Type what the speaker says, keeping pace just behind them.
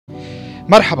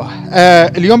مرحبا.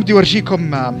 اليوم بدي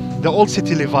اورجيكم The Old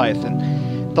City Leviathan.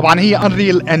 طبعا هي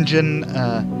Unreal Engine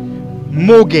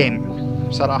مو جيم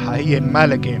بصراحة، هي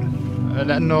ما جيم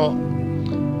لأنه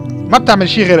ما بتعمل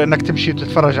شيء غير انك تمشي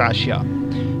وتتفرج على اشياء.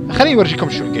 خليني اورجيكم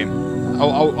شو الجيم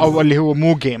او اللي هو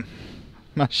مو جيم.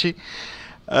 ماشي.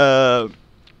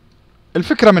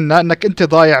 الفكرة منها انك انت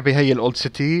ضايع بهي الأولد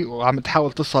سيتي وعم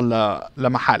تحاول تصل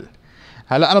لمحل.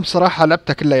 هلا انا بصراحة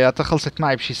لعبتها كلياتها، خلصت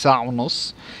معي بشي ساعة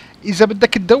ونص. اذا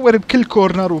بدك تدور بكل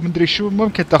كورنر ومدري شو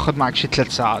ممكن تاخذ معك شي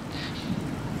 3 ساعات،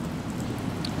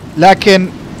 لكن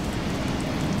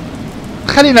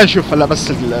خلينا نشوف هلا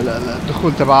بس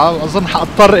الدخول تبعها. واظن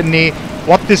حاضطر اني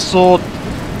وطي الصوت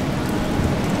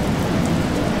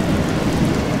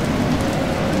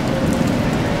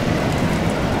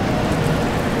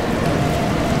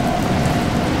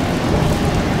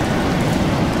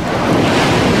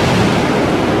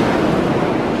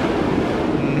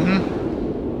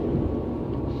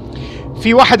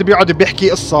في واحد بيقعد بيحكي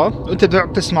قصة وانت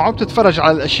بتسمعه وبتتفرج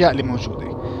على الاشياء اللي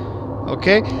موجودة.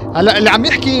 اوكي، هلا اللي عم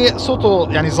يحكي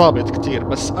صوته يعني ظابط كتير،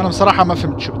 بس انا بصراحة ما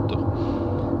فهمت شو بده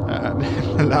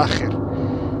بالاخر.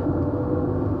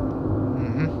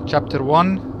 chapter 1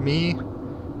 مي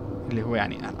اللي هو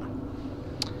يعني انا.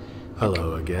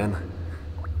 Hello again.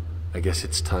 I guess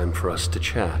it's time for us to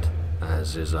chat,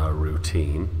 as is our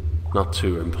routine. Not to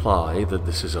imply that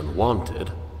this is unwanted.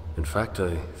 In fact,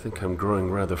 I think I'm growing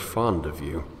rather fond of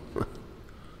you.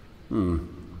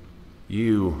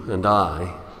 You and I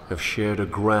have shared a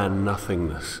grand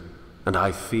nothingness, and I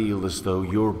feel as though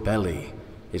your belly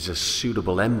is a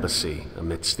suitable embassy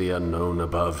amidst the unknown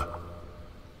above.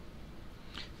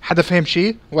 حدا فهم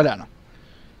شيء ولا أنا؟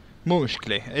 مو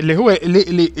مشكلة. اللي هو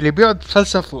اللي بيقعد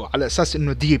فلسفه على أساس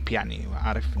إنه ديب، يعني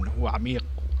عارف إنه هو عميق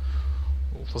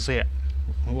وفظيع.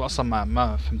 هو أصلا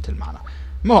ما فهمت المعنى.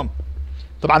 المهم،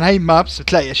 طبعا هاي مابس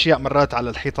بتلاقي اشياء مرات على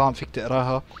الحيطان فيك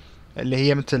تقراها، اللي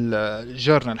هي مثل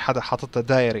جورنال حدا حاططها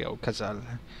دايري او كذا.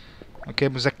 اوكي،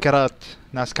 مذكرات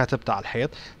ناس كاتبتها على الحيط.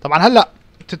 طبعا هلا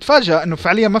تتفاجأ انه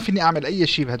فعليا ما فيني اعمل اي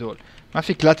شيء بهدول، ما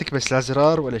فيك لا تكبس لا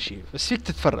زرار ولا شيء، بس فيك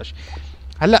تتفرج.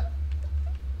 هلا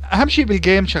اهم شيء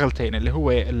بالجيم شغلتين، اللي هو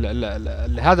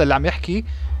هذا اللي عم يحكي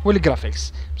هو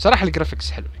الجرافيكس. بصراحة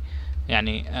الجرافيكس حلوة،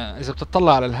 يعني اذا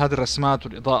بتطلع على هذه الرسمات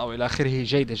والاضاءه والى اخره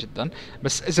جيده جدا،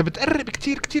 بس اذا بتقرب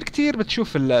كتير كتير كتير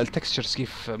بتشوف التكستشرز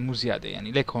كيف مو زياده.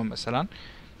 يعني ليك هون مثلا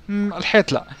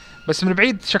الحيط لا، بس من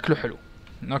بعيد شكله حلو.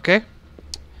 اوكي،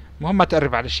 مهم ما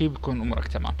تقرب على شيء بتكون امورك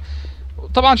تمام.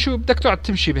 طبعا شو بدك تقعد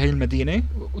تمشي بهي المدينه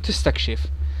وتستكشف.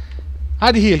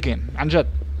 هذه هي الجيم عن جد،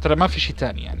 ترى ما في شيء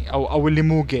ثاني يعني، او اللي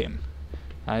مو جيم.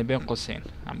 هاي بين قوسين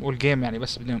عم اقول جيم يعني،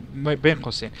 بس بين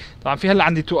قوسين. طبعا في هلا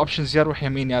عندي 2 اوبشنز، يا روح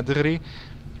يمين يا دغري.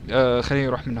 خليني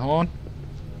اروح من هون.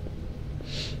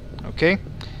 اوكي،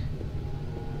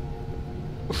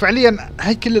 وفعليا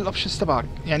هاي كل الاوبشنز تبعك،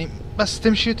 يعني بس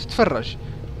تمشي وتتفرج.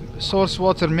 سورس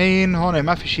ووتر مين هون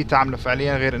ما في شيء تعمله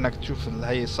فعليا غير انك تشوف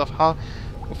هاي الصفحه،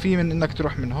 وفي من انك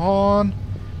تروح من هون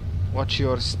واتش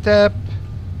يور ستيب،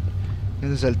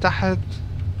 ننزل تحت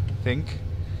ثينك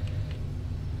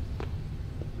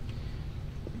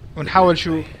ونحاول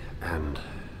شو. And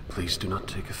please do not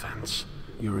take offense.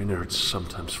 Your innards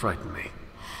sometimes frighten me.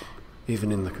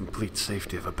 Even in the complete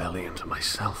safety of a belly and to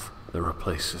myself, there are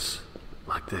places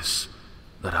like this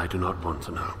that I do not want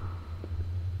to know.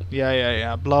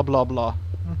 يا بلا بلا بلا.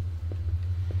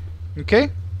 اوكي،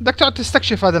 بدك تقعد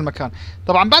تستكشف هذا المكان.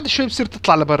 طبعا بعد شوي بصير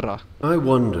تطلع لبرا. I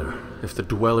wonder if the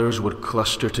dwellers would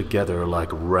cluster together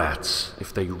like rats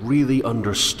if they really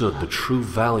understood the true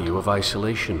value of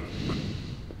isolation.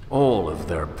 All of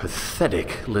their pathetic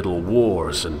little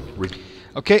wars and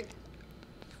اوكي،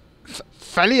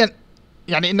 فعليا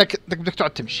يعني انك بدك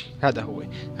تقعد تمشي، هذا هو.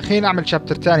 خلينا نعمل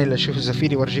شابتر ثاني لشوف اذا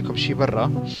فيني اورجيكم شيء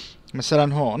برا.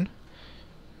 مثلا هون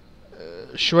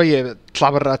شويه اطلع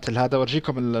برات هذا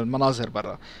اورجيكم المناظر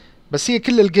برا. بس هي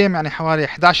كل الجيم يعني حوالي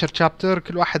 11 شابتر،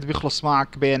 كل واحد بيخلص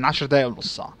معك بين 10 دقائق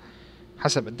ونص ساعه،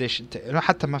 حسب قديش انت.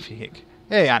 حتى ما في هيك،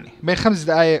 ايه يعني بين 5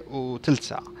 دقائق وثلث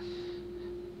ساعه.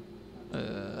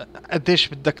 قديش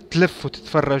بدك تلف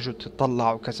وتتفرج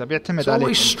وتطلع وكذا، بيعتمد عليك.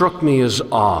 It always struck me as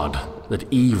odd that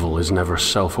evil is never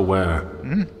self-aware.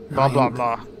 blah blah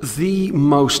blah. The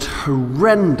most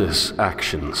horrendous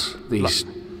actions, these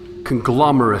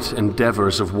conglomerate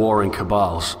endeavors of warring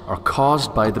cabals, are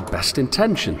caused by the best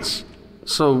intentions.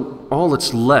 So all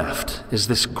that's left is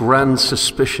this grand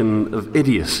suspicion of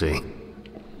idiocy.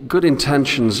 Good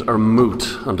intentions are moot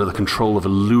under the control of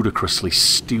a ludicrously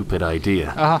stupid idea.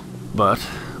 But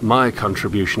my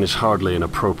contribution is hardly an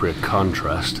appropriate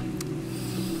contrast.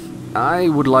 I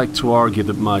would like to argue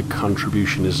that my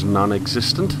contribution is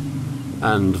non-existent.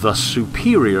 and thus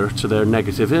superior to their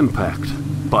negative impact.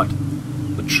 But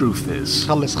the truth is,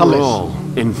 we're all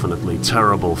infinitely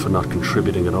terrible for not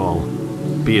contributing at all,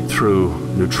 be it through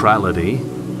neutrality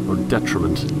or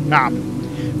detriment. نعم.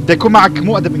 بده يكون معك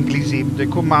مو أدب إنجليزي، بده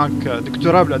يكون معك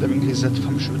دكتوراه بالأدب الإنجليزي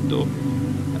تفهم شو بده.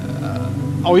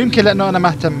 أو يمكن لأنه أنا ما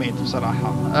اهتميت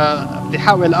بصراحة. بدي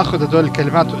أحاول أخذ هدول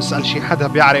الكلمات وأسأل شي حدا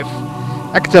بيعرف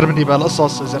أكثر مني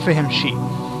بهالقصص إذا فهم شي.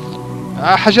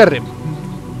 حجرب.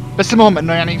 بس المهم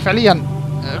إنه يعني فعليا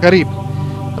غريب.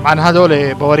 طبعا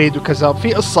هدول بواريد وكذا،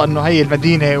 في قصة إنه هي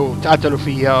المدينة وتقاتلوا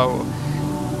فيها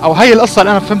أو هي القصة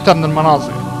اللي أنا فهمتها من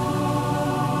المناظر.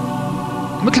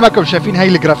 مثل ما كنتم شايفين هاي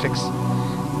الجرافيكس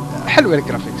حلوة،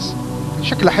 الجرافيكس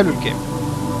شكلها حلو الجيم.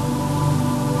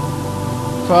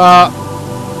 ف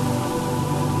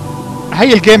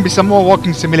هي الجيم بيسموها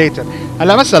ووكينج سيميليتر.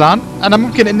 هلا مثلا انا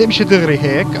ممكن اني امشي دغري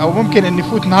هيك، او ممكن اني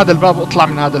فوت من هذا الباب واطلع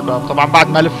من هذا الباب، طبعا بعد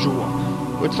ما الف جوا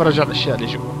واتفرج على الاشياء اللي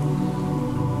جوا.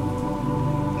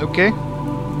 اوكي،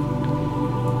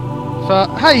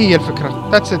 فهاي هي الفكرة.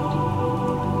 ذاتس ات.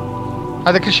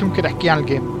 هذا كل شيء ممكن احكيه عن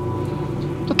الجيم.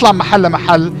 تطلع محل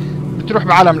لمحل، بتروح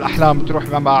بعالم الاحلام، بتروح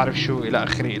ما بعرف شو، الى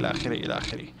اخره الى اخره الى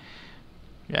اخره.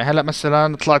 يعني هلا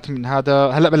مثلا طلعت من هذا،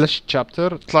 هلا بلشت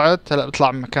شابتر، طلعت هلا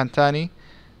بطلع من مكان تاني،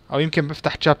 او يمكن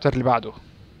بفتح شابتر اللي بعده.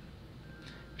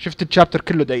 شفت الشابتر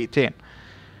كله دقيقتين.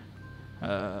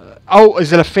 او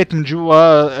اذا لفيت من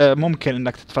جوا ممكن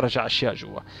انك تتفرج على اشياء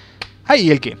جوا.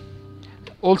 هي الجيم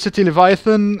اول سيتي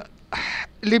ليفايثن.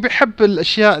 اللي بيحب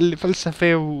الاشياء اللي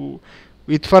فلسفه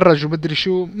ويتفرج ومدري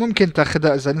شو ممكن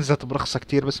تاخذها اذا نزلت برخصة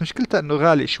كتير، بس مشكلتها انه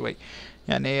غالي شوي.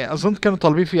 يعني اظن كانوا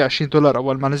طالبين فيها $20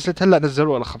 اول ما نزلت، هلا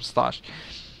نزلوها ل 15.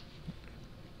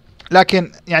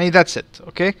 لكن يعني ذاتس ات.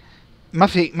 اوكي،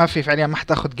 ما في فعليا ما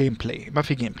حتاخذ جيم بلاي، ما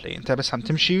في جيم بلاي، انت بس عم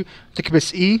تمشي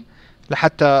وتكبس اي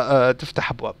لحتى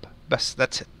تفتح ابواب بس.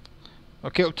 ذاتس ات.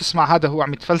 اوكي، وبتسمع هذا هو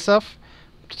عم يتفلسف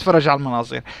وبتتفرج على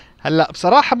المناظر. هلا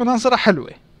بصراحه مناظرها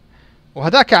حلوه،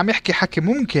 وهداك عم يحكي حكي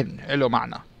ممكن له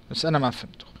معنى بس انا ما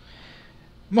فهمته.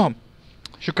 المهم،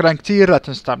 شكرا كتير، لا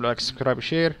تنسوا تعملوا لايك سبسكرايب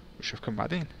وشير، واشوفكم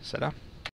بعدين. سلام.